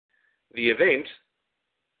the event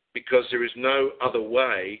because there is no other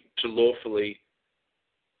way to lawfully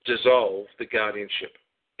dissolve the guardianship.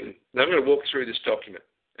 Now I'm going to walk through this document.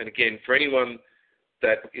 And again, for anyone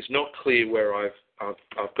that is not clear where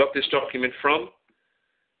I've got this document from,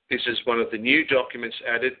 this is one of the new documents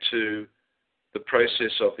added to the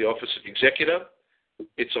process of the Office of Executor.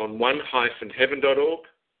 It's on one-heaven.org.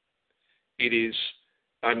 It is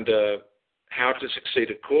under How to Succeed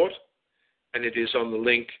at Court, and it is on the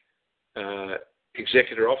link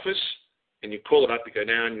Executor Office, and you call it up, you go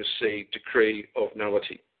down, and you'll see Decree of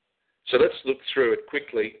Nullity. So let's look through it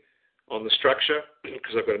quickly on the structure,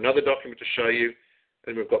 because I've got another document to show you,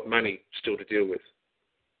 and we've got money still to deal with.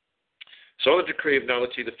 So on the Decree of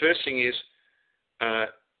Nullity, the first thing is,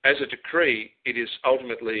 as a decree, it is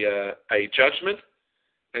ultimately a judgment,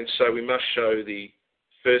 and so we must show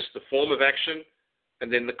first the form of action,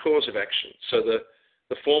 and then the cause of action. So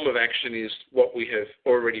the form of action is what we have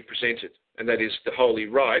already presented, and that is the holy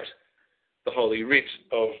right, the holy writ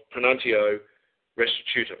of pronuncio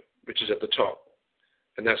restitutum, which is at the top,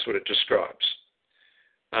 and that's what it describes.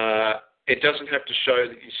 It doesn't have to show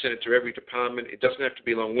that you sent it to every department. It doesn't have to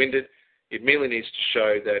be long-winded. It merely needs to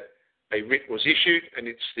show that a writ was issued, and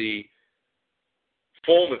it's the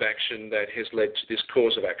form of action that has led to this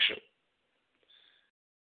cause of action.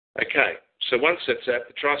 Okay, so once that's that,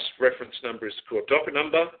 the trust reference number is the court docket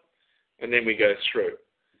number, and then we go through.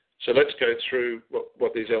 So let's go through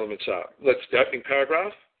what these elements are. Let's the opening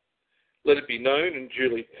paragraph. Let it be known and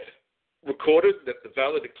duly recorded that the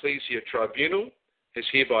valid ecclesia tribunal has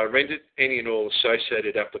hereby rendered any and all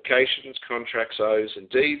associated applications, contracts, oaths, and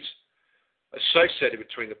deeds associated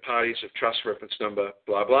between the parties of trust reference number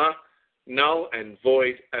blah blah, null and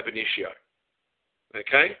void ab initio.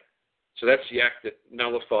 Okay? So that's the act that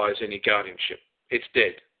nullifies any guardianship. It's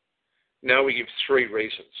dead. Now we give 3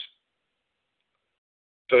 reasons.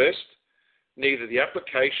 First, neither the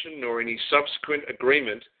application nor any subsequent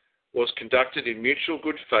agreement was conducted in mutual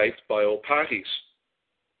good faith by all parties.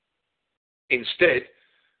 Instead,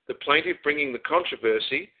 the plaintiff bringing the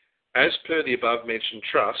controversy, as per the above-mentioned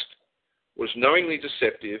trust, was knowingly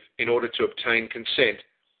deceptive in order to obtain consent,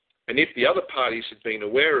 and if the other parties had been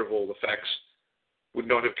aware of all the facts, would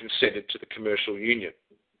not have consented to the commercial union.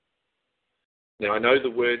 Now, I know the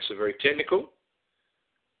words are very technical,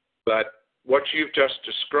 but what you've just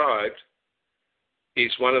described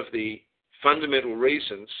is one of the fundamental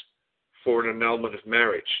reasons for an annulment of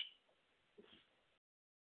marriage.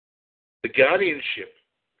 The guardianship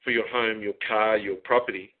for your home, your car, your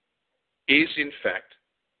property is, in fact,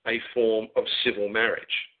 a form of civil marriage.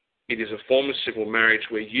 It is a form of civil marriage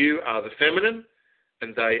where you are the feminine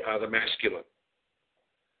and they are the masculine.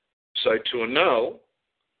 So to annul,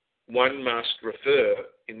 one must refer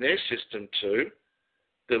in their system to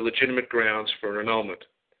the legitimate grounds for an annulment.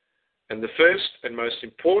 And the first and most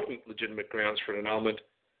important legitimate grounds for an annulment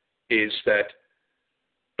is that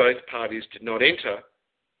both parties did not enter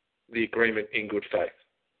the agreement in good faith.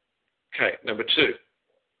 Okay, number 2.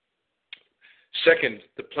 Second,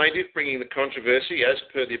 the plaintiff bringing the controversy, as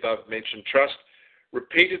per the above-mentioned trust,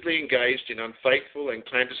 repeatedly engaged in unfaithful and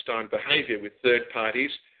clandestine behaviour with third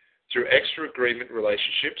parties through extra-agreement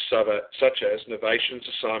relationships such as novations,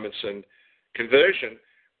 assignments and conversion,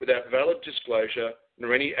 without valid disclosure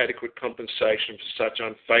nor any adequate compensation for such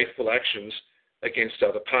unfaithful actions against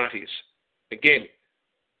other parties. Again,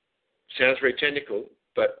 sounds very technical,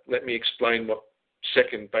 but let me explain what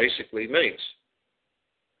second basically means.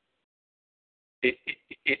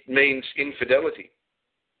 It means infidelity.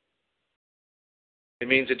 It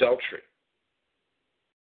means adultery.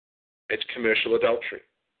 It's commercial adultery.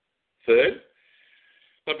 Third,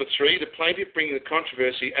 number 3, the plaintiff bringing the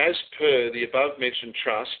controversy as per the above-mentioned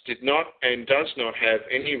trust did not and does not have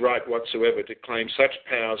any right whatsoever to claim such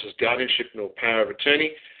powers as guardianship nor power of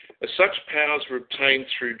attorney, as such powers were obtained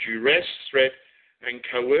through duress, threat and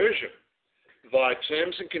coercion via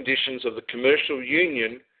terms and conditions of the commercial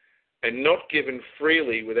union and not given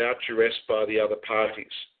freely without duress by the other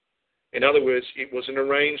parties. In other words, it was an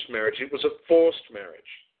arranged marriage. It was a forced marriage.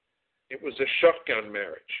 It was a shotgun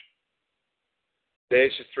marriage.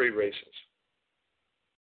 There's the 3 reasons.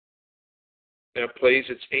 Now, please,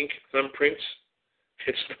 it's ink thumbprints.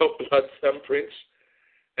 It's not blood thumbprints.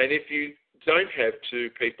 And if you don't have 2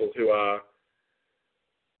 people who are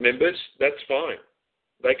members, that's fine.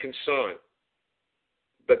 They can sign.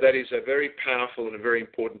 But that is a very powerful and a very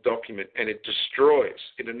important document, and it destroys,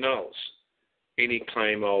 it annuls any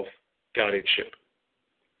claim of guardianship.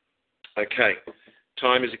 Okay,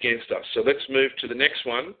 time is against us. So let's move to the next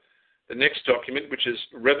one, the next document, which is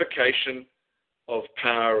revocation of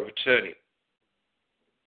power of attorney.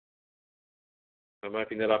 I'm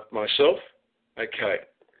opening that up myself. Okay.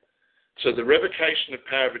 So the revocation of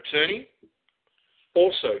power of attorney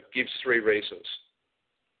also gives 3 reasons.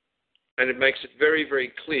 And it makes it very,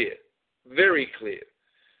 very clear,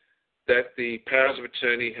 that the powers of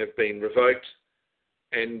attorney have been revoked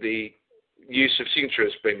and the use of signature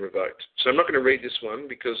has been revoked. So I'm not going to read this one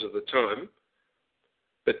because of the time,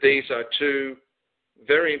 but these are 2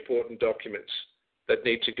 very important documents that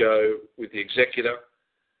need to go with the executor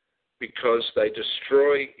because they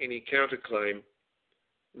destroy any counterclaim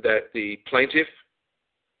that the plaintiff,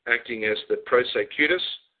 acting as the prosecutus,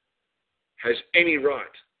 has any right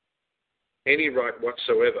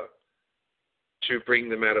whatsoever to bring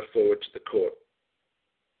the matter forward to the court.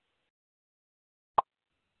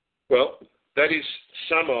 Well, that is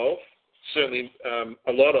some of, certainly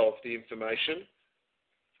a lot of the information,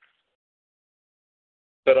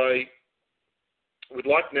 but I would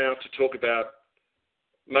like now to talk about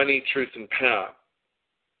money, truth and power,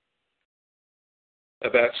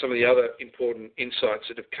 about some of the other important insights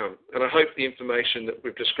that have come. And I hope the information that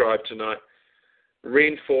we've described tonight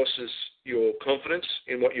reinforces your confidence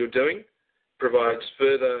in what you're doing, provides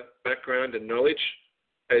further background and knowledge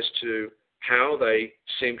as to how they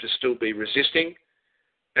seem to still be resisting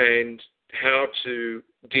and how to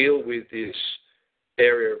deal with this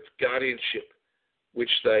area of guardianship which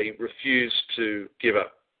they refuse to give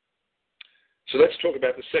up. So let's talk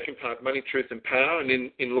about the second part, money, truth and power. And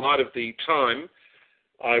in light of the time,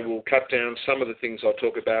 I will cut down some of the things I'll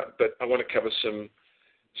talk about, but I want to cover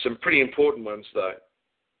some pretty important ones though.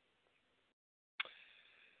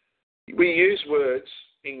 We use words,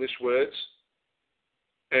 English words,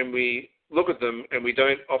 and we look at them and we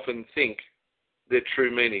don't often think their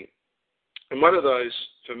true meaning. And one of those,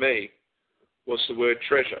 for me, was the word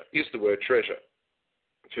treasure, is the word treasure.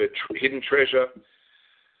 To a hidden treasure.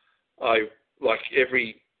 I, like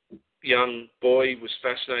every young boy, was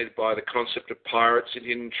fascinated by the concept of pirates and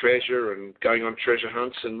hidden treasure and going on treasure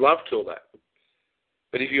hunts and loved all that.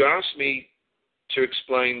 But if you ask me to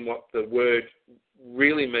explain what the word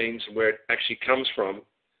really means and where it actually comes from,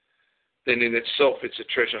 then in itself it's a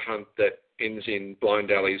treasure hunt that ends in blind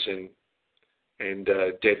alleys and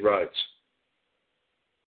dead roads.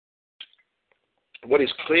 What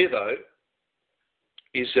is clear, though,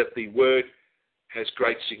 is that the word has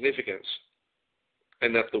great significance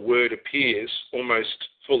and that the word appears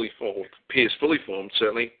fully formed,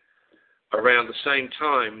 certainly, around the same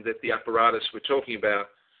time that the apparatus we're talking about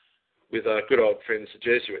with our good old friends, the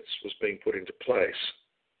Jesuits, was being put into place.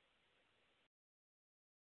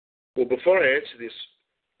 Well, before I answer this,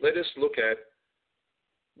 let us look at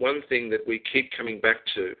one thing that we keep coming back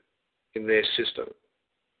to in their system,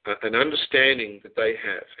 an understanding that they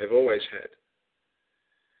have always had,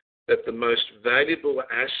 that the most valuable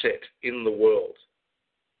asset in the world,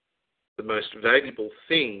 the most valuable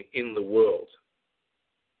thing in the world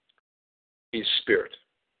is spirit,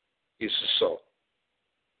 is the soul.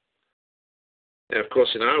 Now, of course,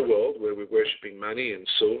 in our world, where we're worshipping money and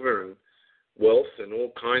silver and wealth and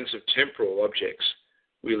all kinds of temporal objects,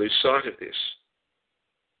 we lose sight of this.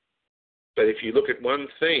 But if you look at one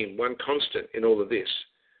theme, one constant in all of this,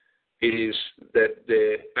 it is that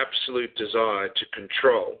their absolute desire to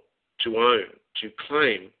control, to own, to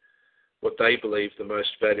claim what they believe the most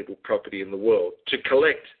valuable property in the world, to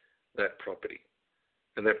collect that property,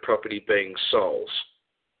 and that property being souls,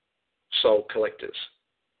 soul collectors.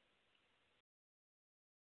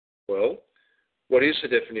 Well, what is the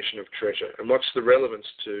definition of treasure, and what's the relevance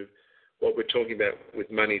to what we're talking about with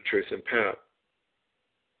money, truth, and power?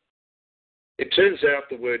 It turns out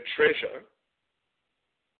the word treasure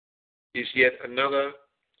is yet another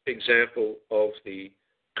example of the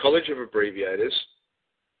College of Abbreviators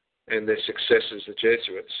and their successors, the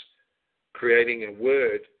Jesuits, creating a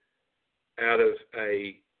word out of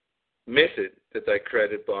a method that they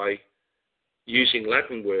created by using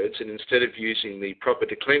Latin words, and instead of using the proper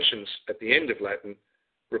declensions at the end of Latin,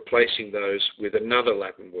 replacing those with another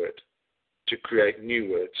Latin word to create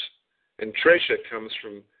new words. And treasure comes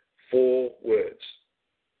from 4 words.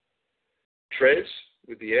 Tres,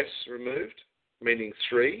 with the S removed, meaning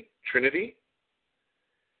 3, Trinity.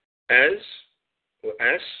 As, or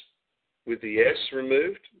as, with the S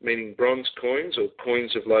removed, meaning bronze coins or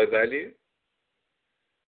coins of low value.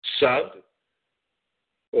 Sub,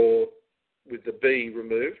 or with the B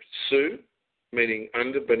removed, su, meaning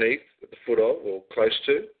under, beneath, at the foot of, or close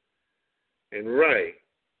to. And re,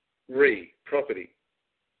 property.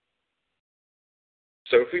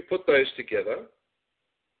 So if we put those together,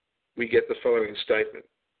 we get the following statement.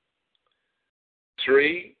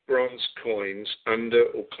 3 bronze coins under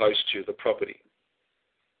or close to the property.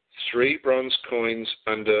 3 bronze coins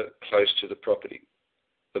under, close to the property.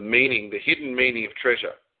 the meaning, the hidden meaning of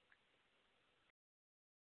treasure.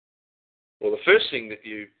 Well, the first thing that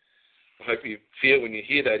I hope you feel when you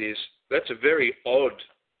hear that is, that's a very odd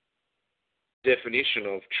definition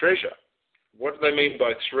of treasure. What do they mean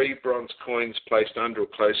by 3 bronze coins placed under or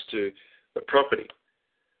close to the property?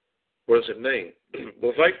 What does it mean?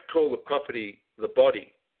 Well, if I call the property the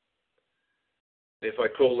body, if I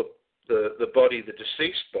call the body the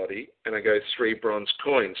deceased body, and I go 3 bronze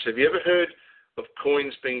coins, have you ever heard of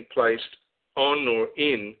coins being placed on or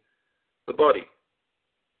in the body?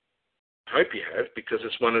 I hope you have, because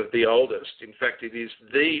it's one of the oldest. In fact, it is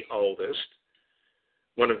the oldest,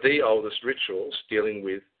 one of the oldest rituals dealing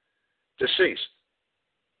with deceased.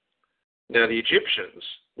 Now, the Egyptians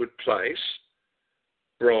would place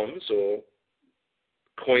bronze or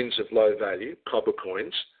coins of low value, copper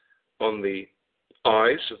coins, on the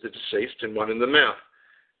eyes of the deceased and one in the mouth.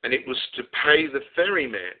 And it was to pay the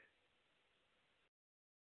ferryman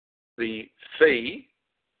the fee,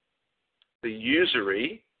 the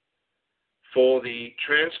usury, for the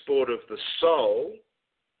transport of the soul,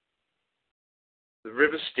 the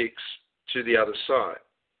river Styx, to the other side.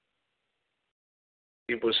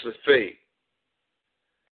 It was the fee.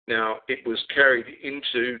 Now, it was carried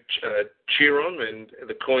into Chiron, and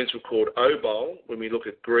the coins were called obol when we look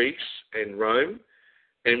at Greece and Rome,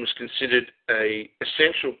 and was considered an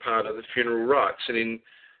essential part of the funeral rites. And in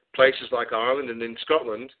places like Ireland and in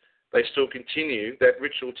Scotland, they still continue that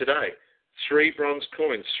ritual today. 3 bronze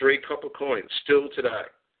coins, 3 copper coins, still today,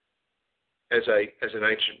 as an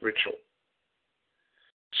ancient ritual.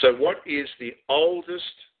 So what is the oldest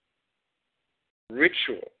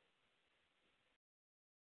ritual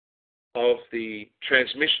of the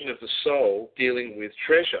transmission of the soul dealing with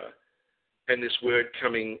treasure, and this word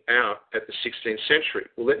coming out at the 16th century?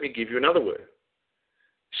 Well, let me give you another word.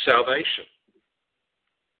 Salvation.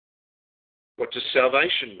 What does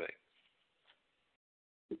salvation mean?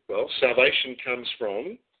 Well, salvation comes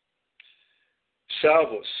from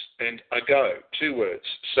salvus and ago, 2 words,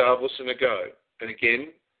 salvus and ago. And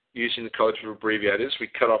again, using the College of Abbreviators, we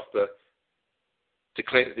cut off the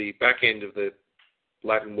back end of the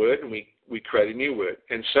Latin word, and we create a new word.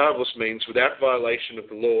 And salvus means without violation of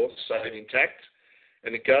the law, save intact.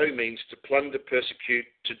 And ago means to plunder, persecute,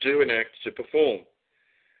 to do an act, to perform.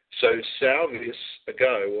 So salvus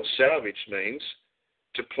ago, or salvage, means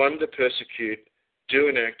to plunder, persecute, do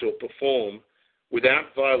an act, or perform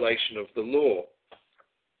without violation of the law.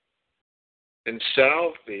 And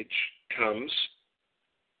salvage comes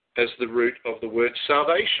as the root of the word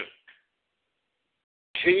salvation.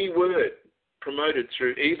 Key word promoted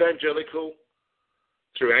through evangelical,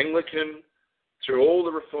 through Anglican, through all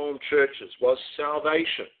the Reformed churches was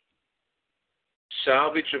salvation.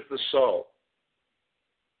 Salvage of the soul.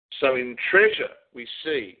 So in treasure we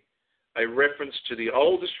see a reference to the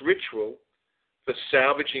oldest ritual for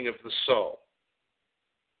salvaging of the soul.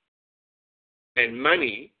 And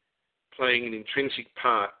money playing an intrinsic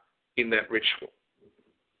part in that ritual.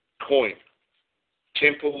 Coin.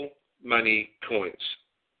 Temple money coins.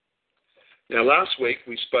 Now, last week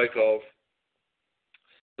we spoke of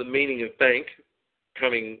the meaning of bank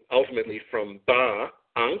coming ultimately from bar,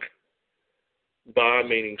 Ankh. Bar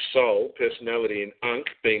meaning soul, personality, and Ankh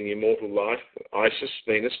being the immortal life, Isis,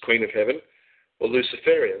 Venus, Queen of Heaven, or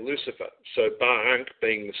Luciferia, Lucifer. So bar Ankh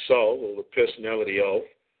being the soul or the personality of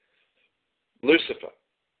Lucifer.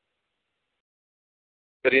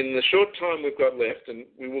 But in the short time we've got left, and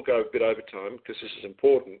we will go a bit over time because this is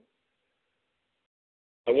important,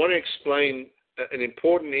 I want to explain an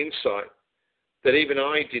important insight that even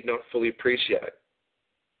I did not fully appreciate.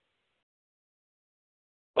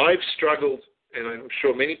 I've struggled, and I'm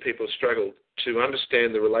sure many people have struggled, to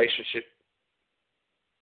understand the relationship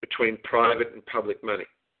between private and public money.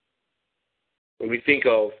 When we think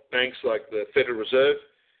of banks like the Federal Reserve,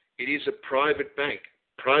 it is a private bank,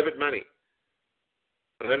 private money.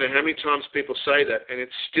 I don't know how many times people say that, and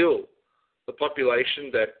it's still the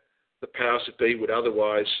population that the powers that be would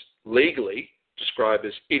otherwise legally describe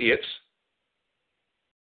as idiots,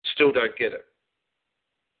 still don't get it.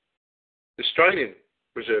 The Australian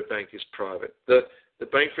Reserve Bank is private. The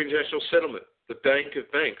Bank for International Settlement, the Bank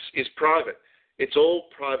of Banks, is private. It's all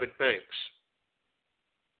private banks.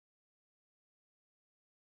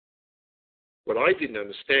 What I didn't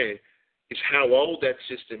understand is how old that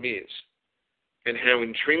system is and how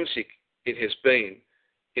intrinsic it has been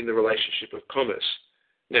in the relationship of commerce.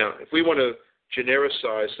 Now, if we want to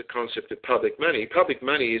genericize the concept of public money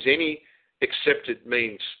is any accepted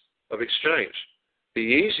means of exchange. The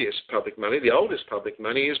easiest public money, the oldest public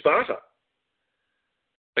money is barter.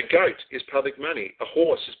 A goat is public money. A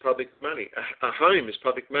horse is public money. A home is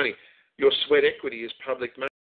public money. Your sweat equity is public money.